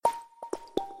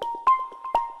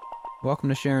Welcome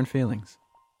to Sharing Feelings.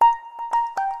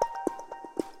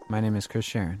 My name is Chris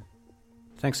Sharon.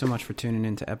 Thanks so much for tuning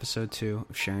in to episode 2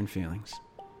 of Sharing Feelings.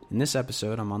 In this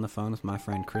episode, I'm on the phone with my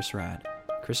friend Chris Rad.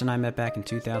 Chris and I met back in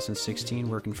 2016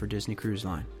 working for Disney Cruise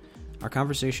Line. Our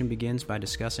conversation begins by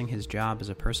discussing his job as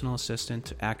a personal assistant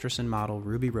to actress and model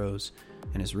Ruby Rose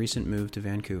and his recent move to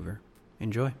Vancouver.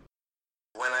 Enjoy.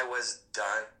 When I was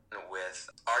done with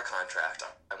our contract,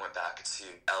 I went back to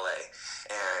LA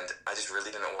and I just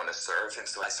really didn't want to serve, and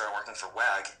so I started working for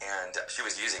WAG, and she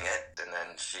was using it, and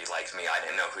then she liked me. I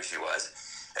didn't know who she was,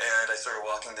 and I started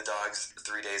walking the dogs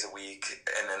 3 days a week,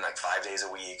 and then like 5 days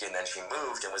a week, and then she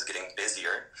moved and was getting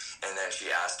busier, and then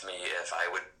she asked me if I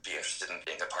would be interested in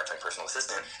being a part-time personal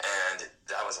assistant, and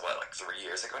that was like 3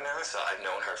 years ago now. So I've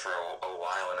known her for a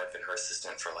while, and I've been her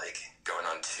assistant for like going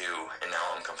on 2, and now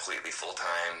I'm completely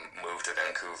full-time, moved to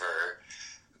Vancouver,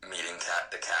 meeting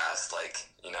the cast,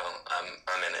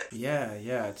 I'm in it.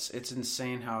 Yeah, it's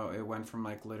insane how it went from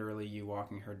like literally you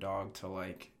walking her dog to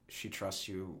like she trusts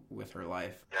you with her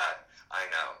life. Yeah, I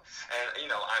know.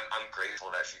 And I'm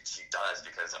grateful that she does,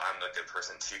 because I'm a good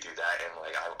person to do that, and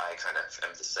I kind of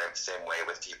am the same way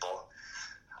with people.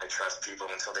 I trust people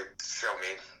until they show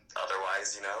me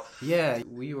otherwise, Yeah,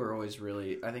 we were always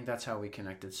I think that's how we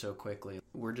connected so quickly.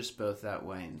 We're just both that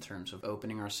way in terms of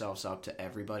opening ourselves up to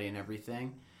everybody and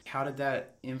everything. How did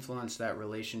that influence that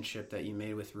relationship that you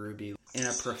made with Ruby in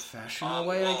a professional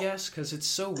way, I guess? Because it's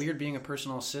so weird being a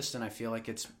personal assistant. I feel like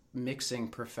it's mixing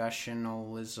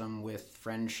professionalism with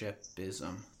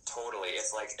friendshipism. Totally.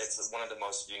 It's one of the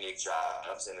most unique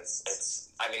jobs, and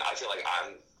I feel like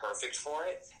I'm perfect for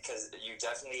it, because you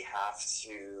definitely have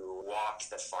to walk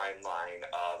the fine line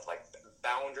of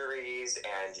boundaries,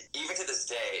 and even to this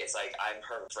day, it's I'm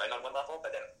her friend on one level,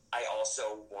 but then I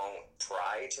also won't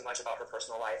pry too much about her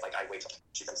personal life. I wait till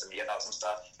she comes to me about some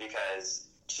stuff, because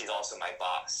she's also my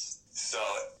boss. So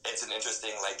it's an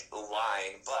interesting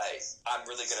line, but I'm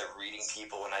really good at reading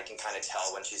people, and I can kind of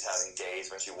tell when she's having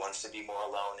days when she wants to be more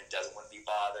alone and doesn't want to be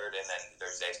bothered, and then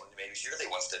there's days when maybe she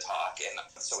really wants to talk, and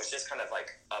so it's just kind of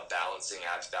a balancing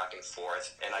act back and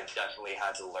forth, and I definitely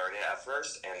had to learn it at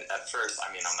first. And at first,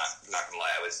 I'm not gonna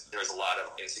lie, there was a lot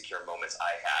of insecure moments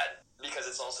I had, because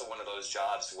it's also one of those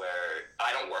jobs where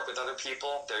I don't work with other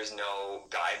people. There's no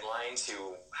guideline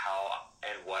to how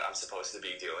and what I'm supposed to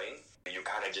be doing. You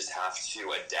kind of just have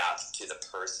to adapt to the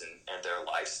person and their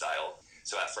lifestyle.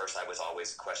 So at first I was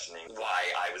always questioning why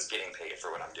I was getting paid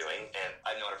for what I'm doing. And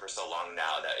I've known it for so long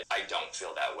now that I don't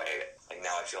feel that way.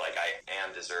 Now I feel like I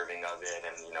am deserving of it,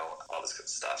 and, all this good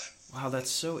stuff. Wow, that's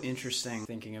so interesting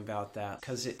thinking about that,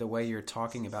 because the way you're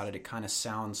talking about it, it kind of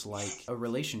sounds like a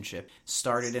relationship.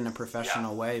 Started in a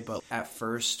professional way, but at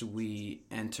first we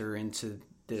enter into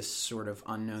this sort of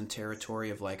unknown territory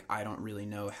of I don't really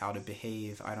know how to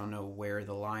behave. I don't know where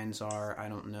the lines are. I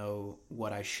don't know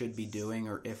what I should be doing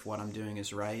or if what I'm doing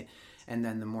is right. And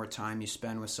then the more time you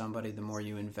spend with somebody, the more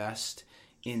you invest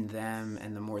in them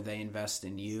and the more they invest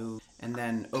in you. And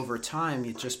then over time,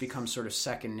 it just becomes sort of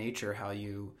second nature how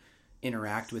you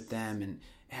interact with them, and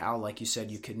how, like you said,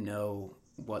 you could know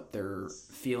what they're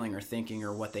feeling or thinking,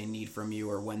 or what they need from you,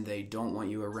 or when they don't want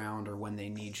you around, or when they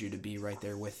need you to be right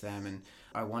there with them. And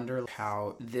I wonder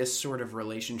how this sort of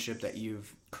relationship that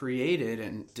you've created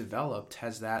and developed,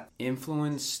 has that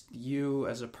influenced you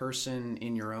as a person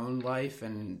in your own life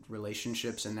and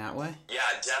relationships in that way? Yeah,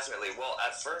 definitely. Well,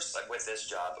 at first, with this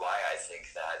job, why I think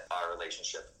that our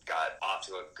relationship got off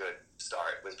to a good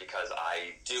start was because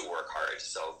I do work hard.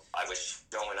 So I was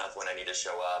showing up when I need to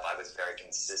show up. I was very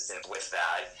consistent with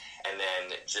that. And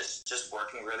then just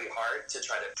working really hard to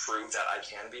try to prove that I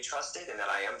can be trusted, and that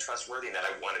I am trustworthy, and that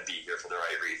I want to be here for the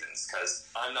right reasons. Because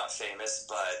I'm not famous,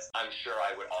 but I'm sure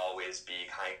I would always be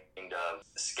kind of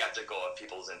skeptical of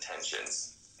people's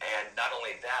intentions. And not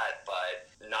only that, but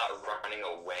not running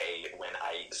away when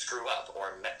I screw up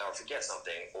or forget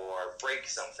something or break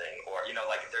something, or,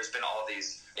 there's been all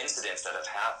these incidents that have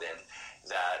happened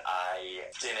that I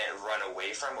didn't run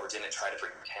away from, or didn't try to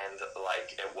pretend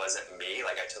like it wasn't me.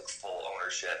 I took full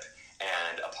ownership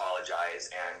and apologize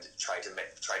and try to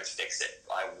fix it.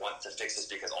 I want to fix this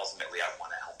because ultimately I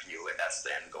want to help you, and that's the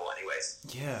end goal anyways.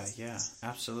 Yeah,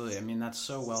 absolutely. That's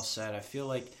so well said. I feel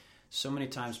like so many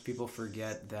times people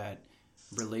forget that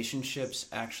relationships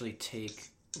actually take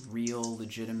real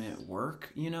legitimate work,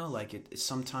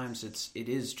 sometimes it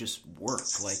is just work,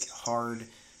 hard,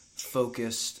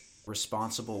 focused,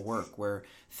 responsible work where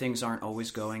things aren't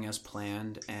always going as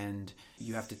planned, and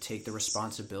you have to take the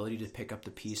responsibility to pick up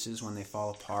the pieces when they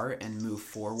fall apart and move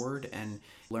forward and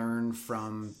learn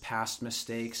from past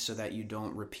mistakes so that you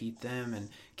don't repeat them, and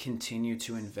continue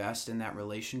to invest in that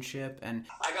relationship. And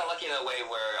I got lucky in a way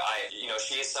where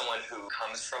she's someone who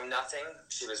comes from nothing.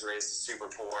 She was raised super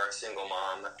poor, single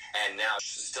mom, and now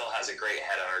she still has a great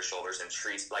head on her shoulders and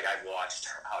treats, like I've watched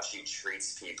her, how she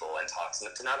treats people and talks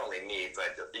to not only me,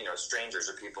 but, strangers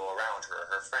or people around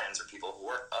her friends or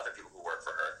other people who work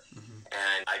for her. Mm-hmm.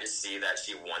 And I just see that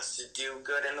she wants to do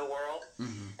good in the world,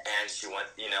 and she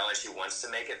wants to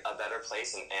make it a better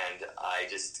place, and I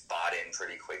just bought in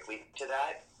pretty quickly to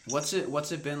that. What's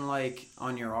it been like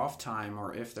on your off time,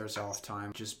 or if there's off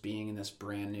time, just being in this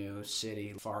brand new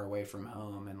city far away from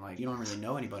home, and like you don't really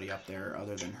know anybody up there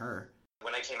other than her?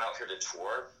 When I came out here to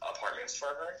tour apartments for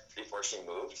her before she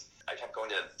moved, I kept going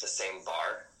to the same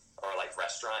bar or like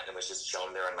restaurant and was just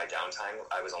chilling there in my downtime.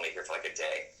 I was only here for like a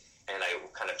day. And I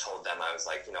kind of told them, I was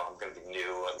like, I'm going to be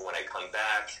new. When I come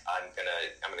back, I'm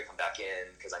gonna come back in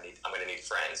because I'm gonna need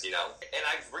friends, And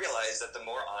I've realized that the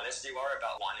more honest you are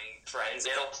about wanting friends,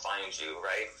 it'll find you,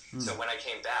 right? So when I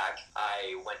came back,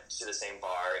 I went to the same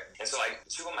bar, and so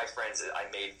two of my friends I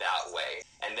made that way,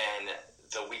 and then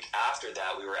the week after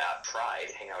that, we were at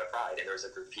Pride, hanging out at Pride, and there was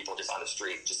a group of people just on the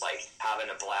street, just like having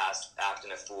a blast,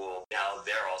 acting a fool. Now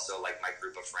they're also like my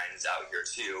group of friends out here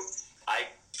too. I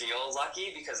feel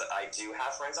lucky because I do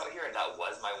have friends out here, and that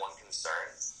was my one concern,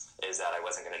 is that I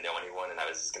wasn't going to know anyone and I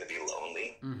was just going to be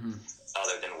lonely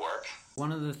other than work.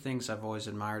 One of the things I've always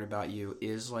admired about you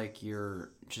is like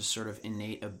your just sort of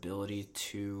innate ability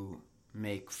to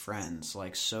make friends,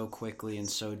 like so quickly and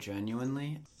so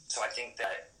genuinely. So I think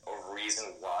that a reason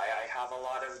why I have a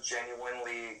lot of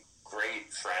genuinely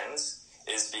great friends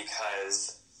is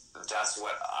because that's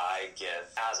what I give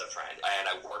as a friend. And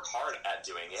I work hard at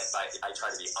doing it, but I try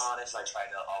to be honest. I try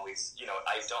to always,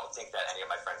 I don't think that any of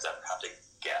my friends ever have to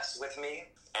guess with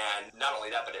me. And not only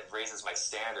that, but it raises my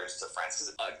standards to friends.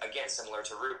 Because, again, similar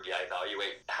to Ruby, I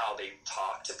evaluate how they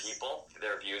talk to people,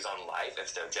 their views on life,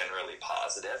 if they're generally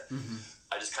positive.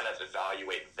 I just kind of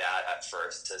evaluate that at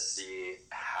first to see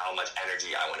how much energy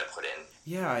I want to put in.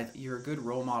 Yeah, you're a good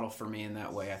role model for me in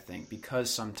that way, I think, because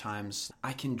sometimes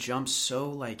I can jump so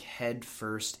like head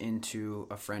first into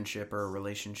a friendship or a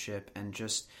relationship and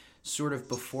just sort of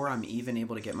before I'm even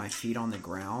able to get my feet on the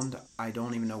ground, I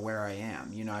don't even know where I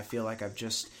am. I feel like I've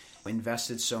just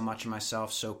invested so much of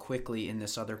myself so quickly in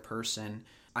this other person.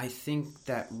 I think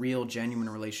that real, genuine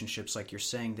relationships, like you're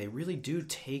saying, they really do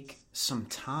take some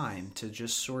time to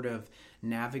just sort of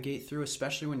navigate through,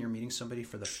 especially when you're meeting somebody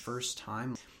for the first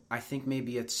time. I think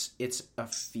maybe it's a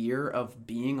fear of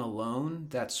being alone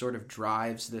that sort of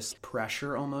drives this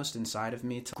pressure almost inside of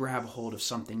me to grab hold of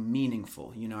something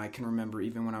meaningful. I can remember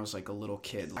even when I was like a little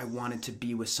kid, I wanted to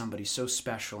be with somebody so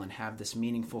special and have this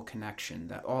meaningful connection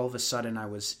that all of a sudden I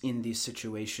was in these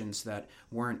situations that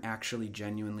weren't actually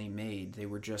genuinely made. They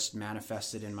were just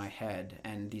manifested in my head,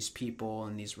 and these people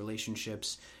and these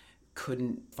relationships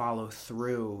couldn't follow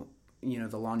through.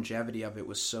 The longevity of it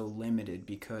was so limited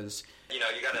because... you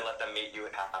got to let them meet you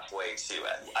halfway too.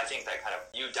 I think that kind of,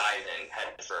 you dive in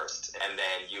head first, and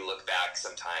then you look back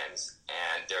sometimes,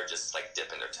 and they're just like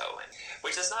dipping their toe in,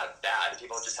 which is not bad.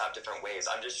 People just have different ways.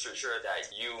 I'm just sure that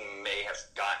you may have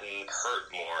gotten hurt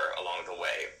more along the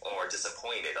way or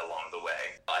disappointed along the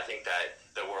way. I think that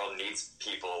the world needs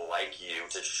people like you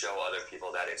to show other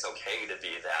people that it's okay to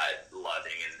be that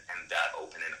loving and that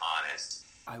open and honest.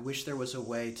 I wish there was a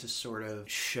way to sort of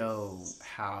show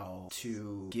how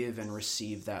to give and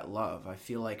receive that love. I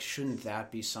feel like shouldn't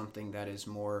that be something that is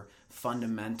more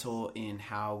fundamental in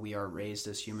how we are raised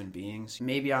as human beings?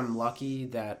 Maybe I'm lucky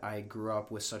that I grew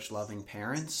up with such loving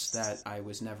parents that I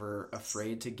was never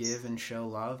afraid to give and show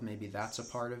love. Maybe that's a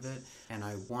part of it. And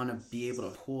I want to be able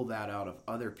to pull that out of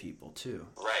other people too.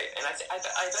 Right. And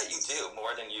I bet you do more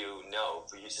than you know.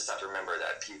 But you just have to remember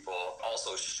that people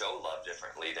also show love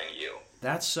differently than you.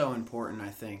 That's so important, I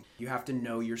think. You have to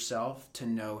know yourself to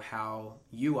know how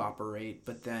you operate,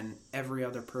 but then every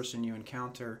other person you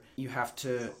encounter, you have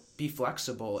to be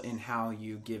flexible in how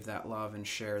you give that love and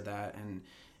share that and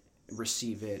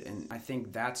receive it. And I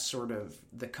think that's sort of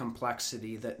the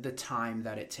complexity, the time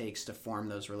that it takes to form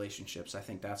those relationships. I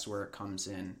think that's where it comes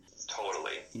in.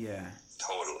 Totally. Yeah.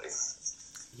 Totally.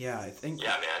 Yeah, I think...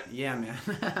 Yeah, man. Yeah,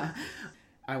 man.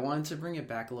 I wanted to bring it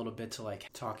back a little bit to like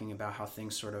talking about how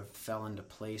things sort of fell into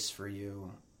place for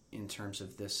you in terms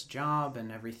of this job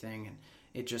and everything. And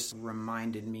it just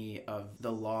reminded me of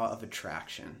the law of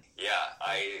attraction. Yeah,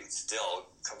 I still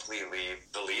completely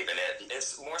believe in it.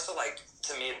 It's more so like,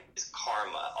 to me, it's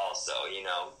karma also,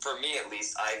 For me, at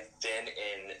least, I've been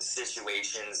in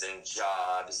situations and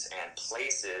jobs and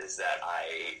places that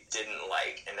I didn't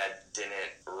like and that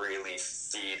didn't really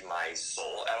feed my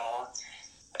soul at all.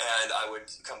 and I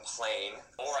would complain,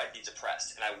 or I'd be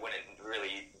depressed, and I wouldn't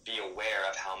really be aware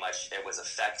of how much it was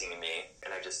affecting me.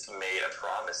 And I just made a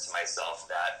promise to myself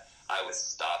that I would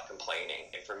stop complaining.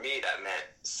 And for me, that meant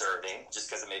serving, just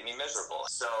because it made me miserable.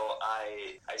 So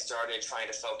I started trying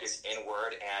to focus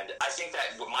inward, and I think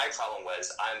that what my problem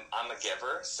was, I'm a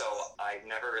giver, so I've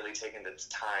never really taken the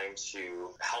time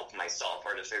to help myself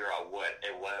or to figure out what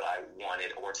I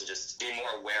wanted, or to just be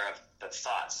more aware of the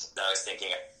thoughts that I was thinking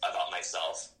about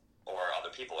myself or other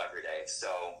people every day.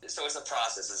 So it's a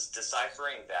process. It's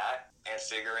deciphering that and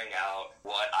figuring out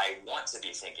what I want to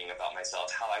be thinking about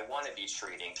myself, how I want to be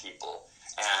treating people.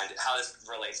 And how this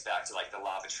relates back to like the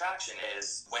law of attraction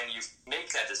is when you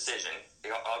make that decision, it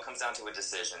all comes down to a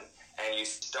decision, and you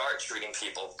start treating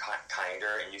people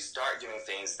kinder, and you start doing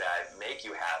things that make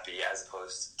you happy as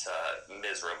opposed to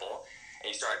miserable,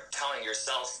 and you start telling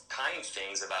yourself kind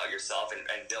things about yourself and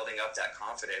building up that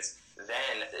confidence,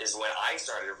 then is when I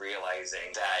started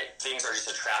realizing that things are just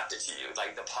attracted to you.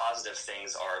 Like the positive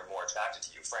things are more attracted to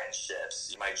you.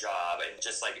 Friendships, my job, and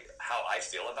just like how I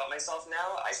feel about myself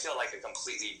now, I feel like a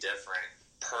completely different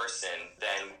person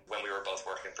than when we were both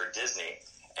working for Disney.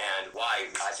 And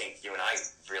why I think you and I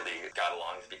really got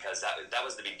along is because that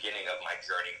was the beginning of my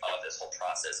journey of this whole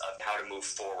process of how to move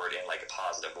forward in like a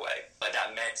positive way. But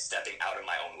that meant stepping out of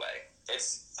my own way.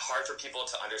 It's hard for people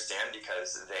to understand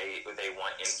because they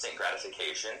want instant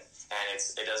gratification, and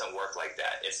it doesn't work like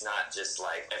that. It's not just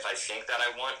like, if I think that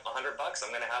I want $100, I'm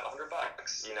going to have $100.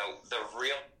 You know, the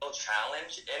real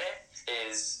challenge in it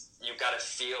is you've got to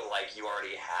feel like you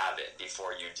already have it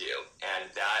before you do. And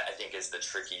that, I think, is the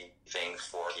tricky thing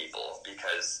for people,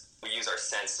 because we use our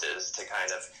senses to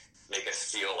kind of make us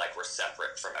feel like we're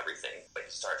separate from everything. But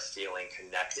you start feeling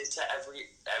connected to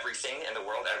everything in the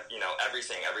world, you know,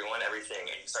 everything, everyone, everything,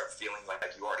 and you start feeling like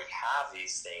you already have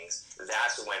these things.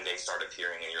 That's when they start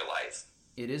appearing in your life.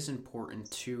 It is important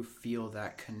to feel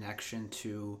that connection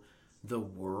to the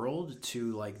world,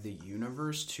 to like the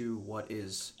universe, to what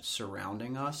is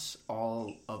surrounding us,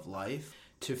 all of life.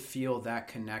 To feel that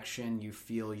connection, you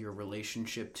feel your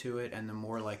relationship to it, and the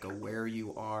more like aware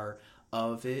you are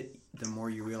of it, the more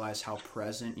you realize how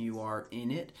present you are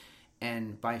in it.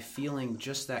 And by feeling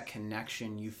just that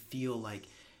connection, you feel like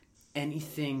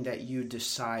anything that you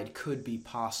decide could be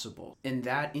possible. And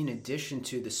that, in addition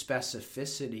to the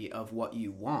specificity of what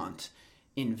you want,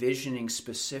 envisioning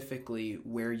specifically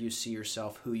where you see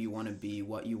yourself, who you want to be,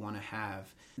 what you want to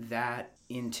have, that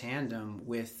in tandem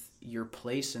with your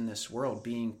place in this world,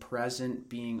 being present,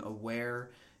 being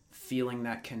aware, feeling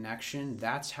that connection,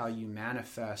 that's how you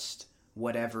manifest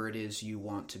whatever it is you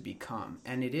want to become.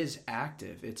 And it is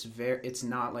active. It's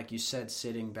not like you said,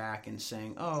 sitting back and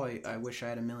saying, oh, I wish I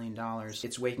had $1 million.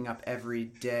 It's waking up every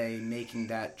day, making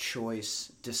that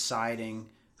choice, deciding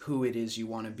who it is you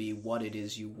want to be, what it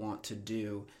is you want to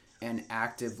do, and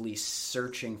actively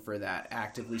searching for that,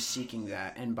 actively seeking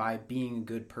that. And by being a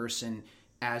good person,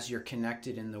 as you're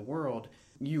connected in the world,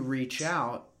 you reach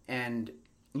out and,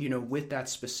 you know, with that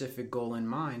specific goal in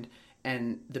mind,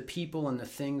 and the people and the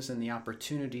things and the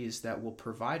opportunities that will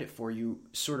provide it for you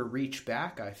sort of reach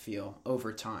back, I feel,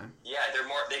 over time. Yeah,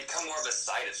 they become more of a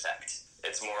side effect.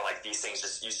 It's more like these things,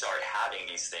 just you start having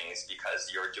these things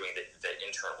because you're doing the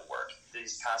internal work.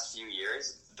 These past few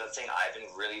years, the thing I've been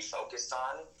really focused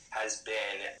on has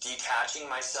been detaching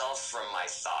myself from my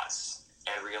thoughts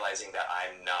and realizing that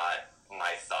I'm not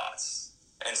my thoughts.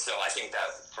 And so I think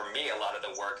that for me, a lot of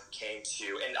the work came to,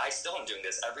 and I still am doing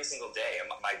this every single day.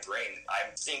 My brain,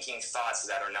 I'm thinking thoughts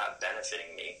that are not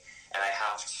benefiting me, and I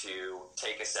have to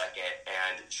take a second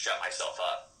and shut myself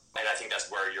up. And I think that's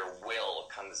where your will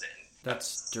comes in.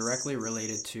 That's directly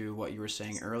related to what you were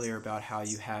saying earlier about how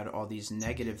you had all these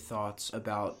negative thoughts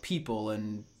about people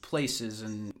and places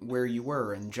and where you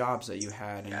were and jobs that you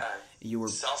had. And you were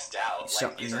self-doubt.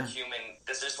 These are human.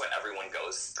 This is what everyone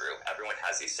goes through. Everyone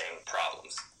has these same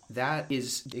problems. That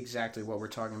is exactly what we're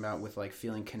talking about with like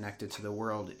feeling connected to the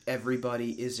world.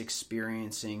 Everybody is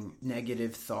experiencing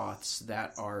negative thoughts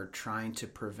that are trying to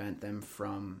prevent them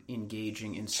from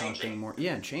engaging in something more.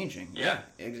 Yeah, and changing. Yeah,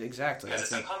 exactly. Because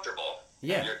it's uncomfortable.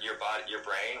 Yeah. Your body, your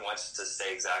brain wants to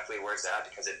stay exactly where it's at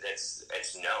because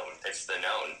it's known. It's the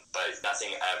known, but nothing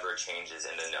ever changes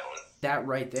in the known. That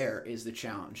right there is the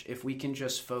challenge. If we can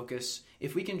just focus,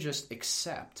 if we can just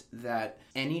accept that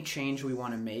any change we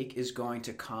want to make is going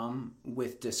to come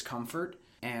with discomfort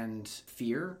and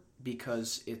fear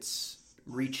because it's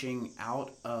reaching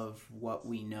out of what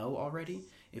we know already,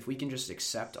 if we can just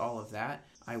accept all of that,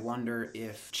 I wonder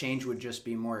if change would just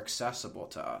be more accessible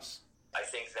to us. I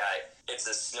think that it's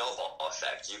a snowball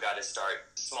effect. You got to start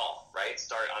small, right?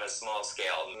 Start on a small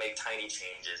scale, make tiny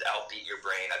changes, outbeat your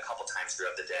brain a couple times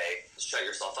throughout the day, shut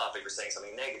yourself up if you're saying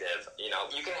something negative. You know,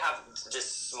 you can have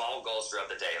just small goals throughout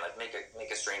the day, like make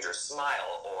a stranger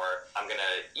smile, or I'm going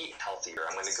to eat healthier,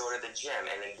 I'm going to go to the gym.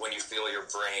 And then when you feel your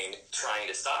brain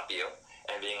trying to stop you,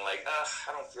 and being like,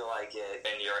 I don't feel like it,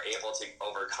 and you're able to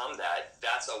overcome that,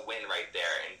 that's a win right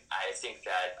there. And I think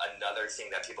that another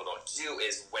thing that people don't do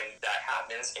is when that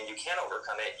happens and you can't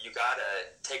overcome it, you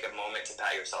gotta take a moment to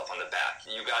pat yourself on the back.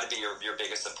 You gotta be your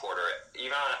biggest supporter,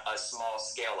 even on a small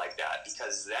scale like that,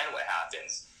 because then what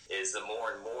happens is the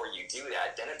more and more you do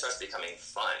that, then it starts becoming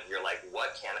fun. You're like,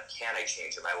 what can I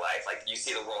change in my life? Like, you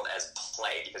see the world as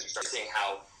play, because you start seeing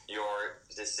how your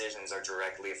decisions are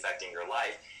directly affecting your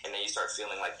life, and then you start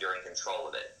feeling like you're in control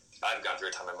of it. I've gone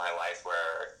through a time in my life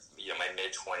where, you know, my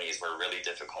mid-20s were really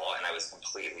difficult, and I was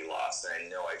completely lost, and I had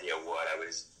no idea what I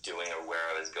was doing or where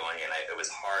I was going, and it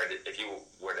was hard. If you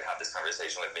were to have this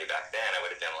conversation with me back then, I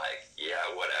would have been like, yeah,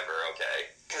 whatever,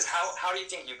 okay. Because how do you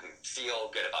think you could feel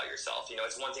good about yourself? You know,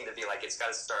 it's one thing to be like, it's got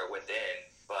to start within,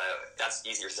 but that's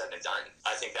easier said than done.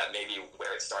 I think that maybe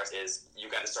where it starts is you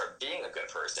got to start being a good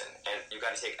person, and you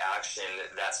got to take action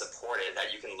that's supported,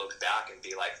 that you can look back and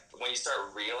be like, when you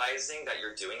start realizing that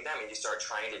you're doing them and you start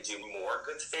trying to do more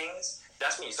good things,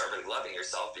 that's when you start really loving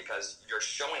yourself, because you're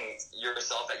showing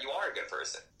yourself that you are a good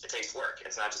person. It takes work.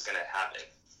 It's not just going to happen.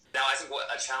 Now, I think what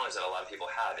a challenge that a lot of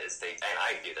people have is and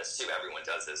I do this too, everyone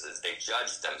does this, is they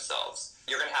judge themselves.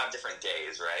 You're going to have different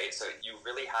days, right? So you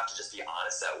really have to just be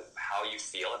honest at how you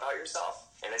feel about yourself.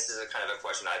 And this is a kind of a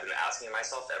question I've been asking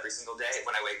myself every single day.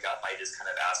 When I wake up, I just kind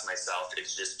of ask myself,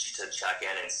 it's just to check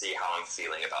in and see how I'm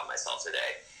feeling about myself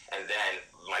today. And then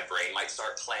my brain might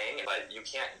start playing, but you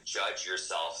can't judge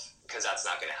yourself, because that's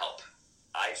not going to help.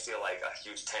 I feel like a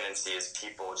huge tendency is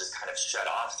people just kind of shut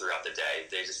off throughout the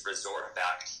day. They just resort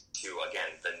back to,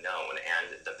 again, the known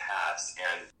and the past.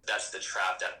 And that's the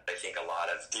trap that I think a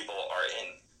lot of people are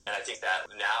in. And I think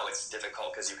that now it's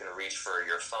difficult because you can reach for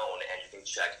your phone and you can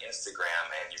check Instagram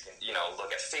and you can, you know,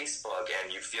 look at Facebook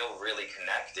and you feel really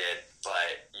connected,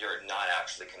 but you're not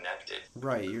actually connected.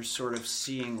 Right. You're sort of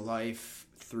seeing life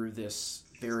through this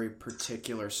very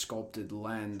particular sculpted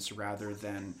lens rather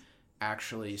than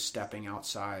actually stepping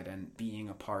outside and being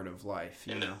a part of life,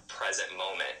 you know? The present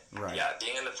moment. Right. Yeah,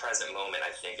 being in the present moment,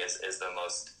 I think, is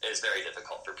very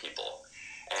difficult for people.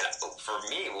 And for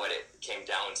me, what it came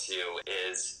down to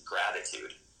is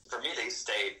gratitude. For me to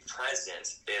stay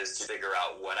present is to figure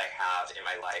out what I have in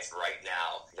my life right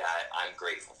now that I'm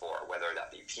grateful for, whether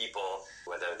that be people,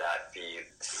 whether that be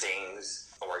things,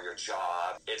 or your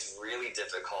job. It's really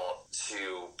difficult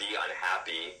to be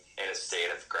unhappy in a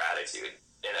state of gratitude.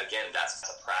 And again, that's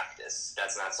a practice.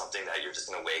 That's not something that you're just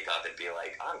going to wake up and be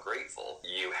like, I'm grateful.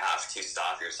 You have to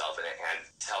stop yourself and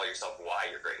tell yourself why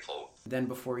you're grateful. Then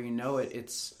before you know it,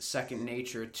 it's second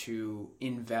nature to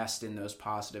invest in those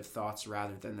positive thoughts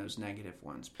rather than those negative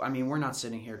ones. I mean, we're not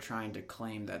sitting here trying to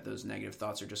claim that those negative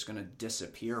thoughts are just going to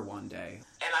disappear one day.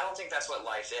 And I don't think that's what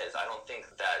life is. I don't think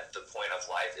that the point of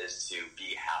life is to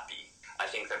be happy. I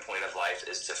think the point of life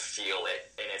is to feel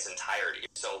it in its entirety.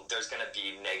 So there's going to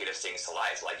be negative things to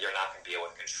life. Like, you're not going to be able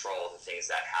to control the things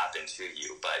that happen to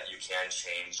you, but you can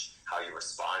change how you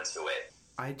respond to it.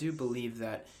 I do believe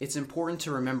that it's important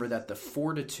to remember that the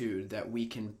fortitude that we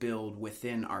can build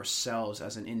within ourselves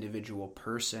as an individual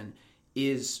person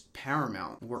is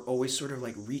paramount. We're always sort of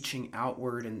like reaching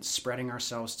outward and spreading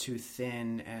ourselves too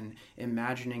thin and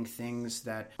imagining things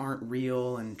that aren't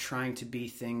real and trying to be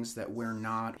things that we're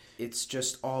not. It's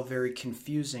just all very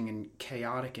confusing and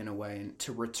chaotic in a way. And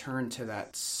to return to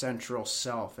that central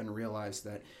self and realize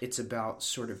that it's about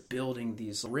sort of building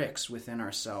these bricks within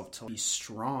ourselves to be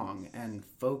strong and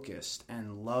focused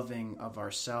and loving of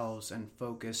ourselves and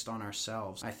focused on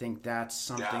ourselves. I think that's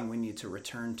something we need to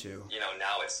return to. You know,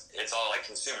 now it's all like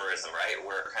consumerism, right?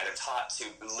 We're kind of taught to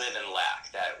live in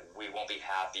lack, that we won't be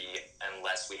happy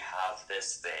unless we have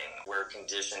this thing. We're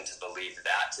conditioned to believe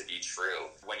that to be true.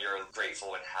 When you're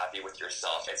grateful and happy with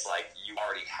yourself, it's like you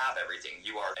already have everything.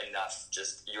 You are enough,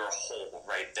 just you're whole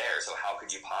right there. So how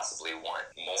could you possibly want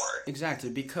more?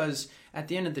 Exactly, because at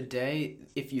the end of the day,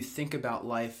 if you think about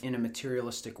life in a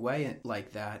materialistic way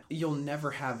like that, you'll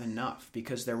never have enough,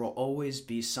 because there will always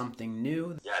be something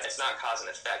new. Yeah, it's not cause and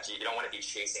effect. You don't want to be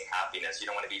chasing happiness. You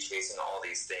don't want to be chasing all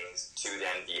these things to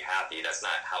then be happy. That's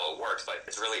not how it works, but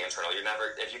it's really internal.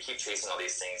 If you keep chasing all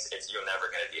these things, you're never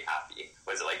going to be happy.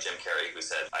 Was it like Jim Carrey who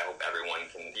said, I hope everyone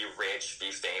can be rich,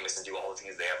 be famous, and do all the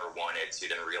things they ever wanted, to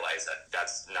then realize that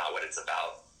that's not what it's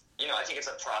about. You know, I think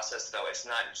it's a process, though. It's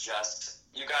not just,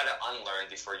 you got to unlearn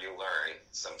before you learn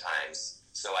sometimes.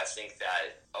 So I think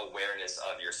that awareness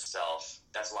of yourself,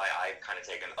 that's why I kind of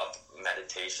take an up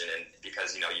meditation, and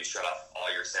because, you shut off all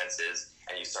your senses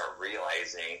and you start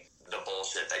realizing the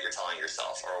bullshit that you're telling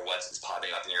yourself or what's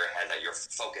popping up in your head that you're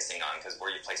focusing on, because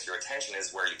where you place your attention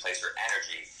is where you place your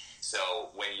energy. So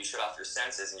when you shut off your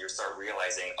senses and you start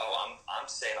realizing, oh, I'm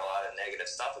saying a lot of negative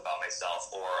stuff about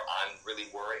myself, or I'm really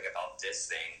worrying about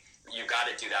this thing, you got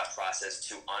to do that process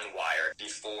to unwire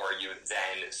before you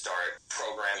then start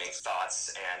programming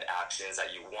thoughts and actions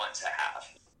that you want to have.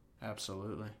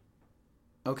 Absolutely.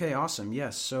 Okay, awesome.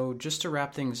 Yes. So just to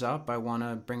wrap things up, I want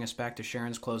to bring us back to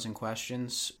Sharon's closing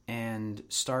questions and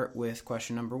start with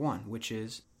question number 1, which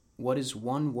is, what is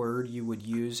one word you would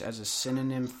use as a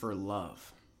synonym for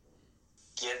love?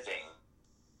 Giving.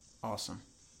 Awesome.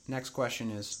 Next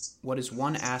question is, what is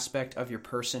one aspect of your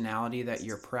personality that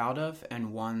you're proud of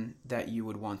and one that you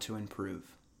would want to improve?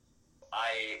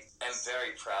 I am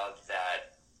very proud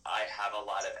that I have a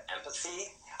lot of empathy.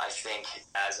 I think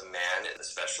as a man,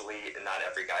 especially, not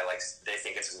every guy they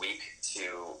think it's weak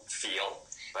to feel,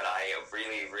 but I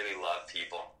really, really love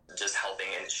people, just helping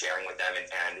and sharing with them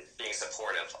and being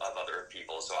supportive of other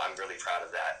people. So I'm really proud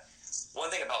of that. One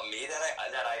thing about me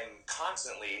that I'm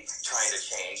constantly trying to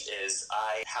change is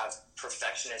I have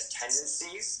perfectionist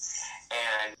tendencies,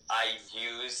 and I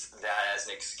use that as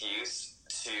an excuse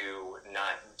to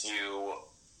not do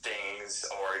things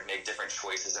or make different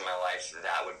choices in my life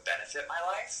that would benefit my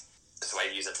life. So I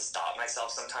use it to stop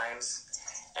myself sometimes,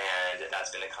 and that's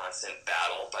been a constant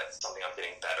battle, but something I'm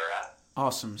getting better at.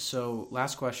 Awesome. So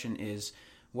last question is,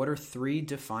 what are 3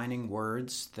 defining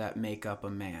words that make up a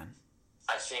man?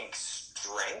 I think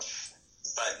strength,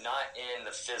 but not in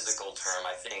the physical term.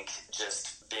 I think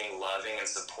just being loving and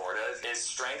supportive is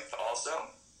strength also,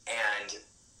 and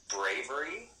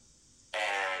bravery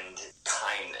and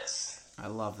kindness. I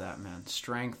love that, man.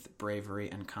 Strength, bravery,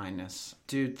 and kindness.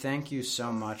 Dude, thank you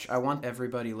so much. I want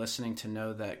everybody listening to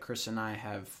know that Chris and I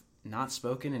have not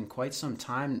spoken in quite some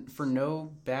time for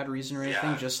no bad reason or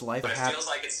anything, just life. But it feels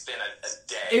like it's been a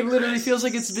day. It literally feels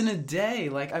like it's been a day.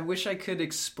 Like, I wish I could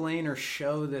explain or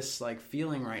show this,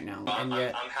 feeling right now. Well, and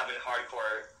yet... I'm having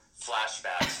hardcore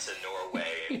flashbacks to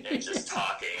Norway and just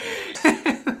talking.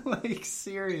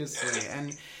 Seriously.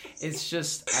 And it's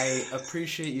just, I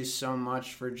appreciate you so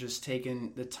much for just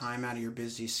taking the time out of your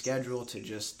busy schedule to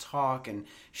just talk and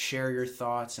share your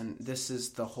thoughts. And this is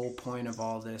the whole point of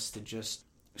all this, to just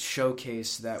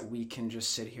showcase that we can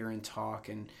just sit here and talk.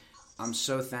 And I'm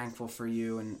so thankful for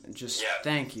you, and just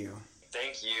thank you.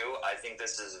 Thank you. I think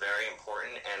this is very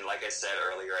important, and like I said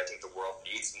earlier, I think the world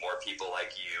needs more people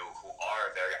like you who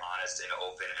are very honest and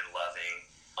open and loving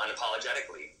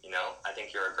unapologetically. I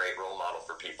think you're a great role model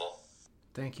for people.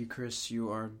 Thank you, Chris.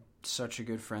 You are such a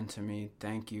good friend to me.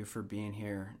 Thank you for being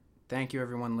here. Thank you,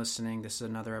 everyone listening. This is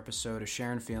another episode of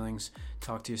Sharing Feelings.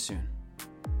 Talk to you soon.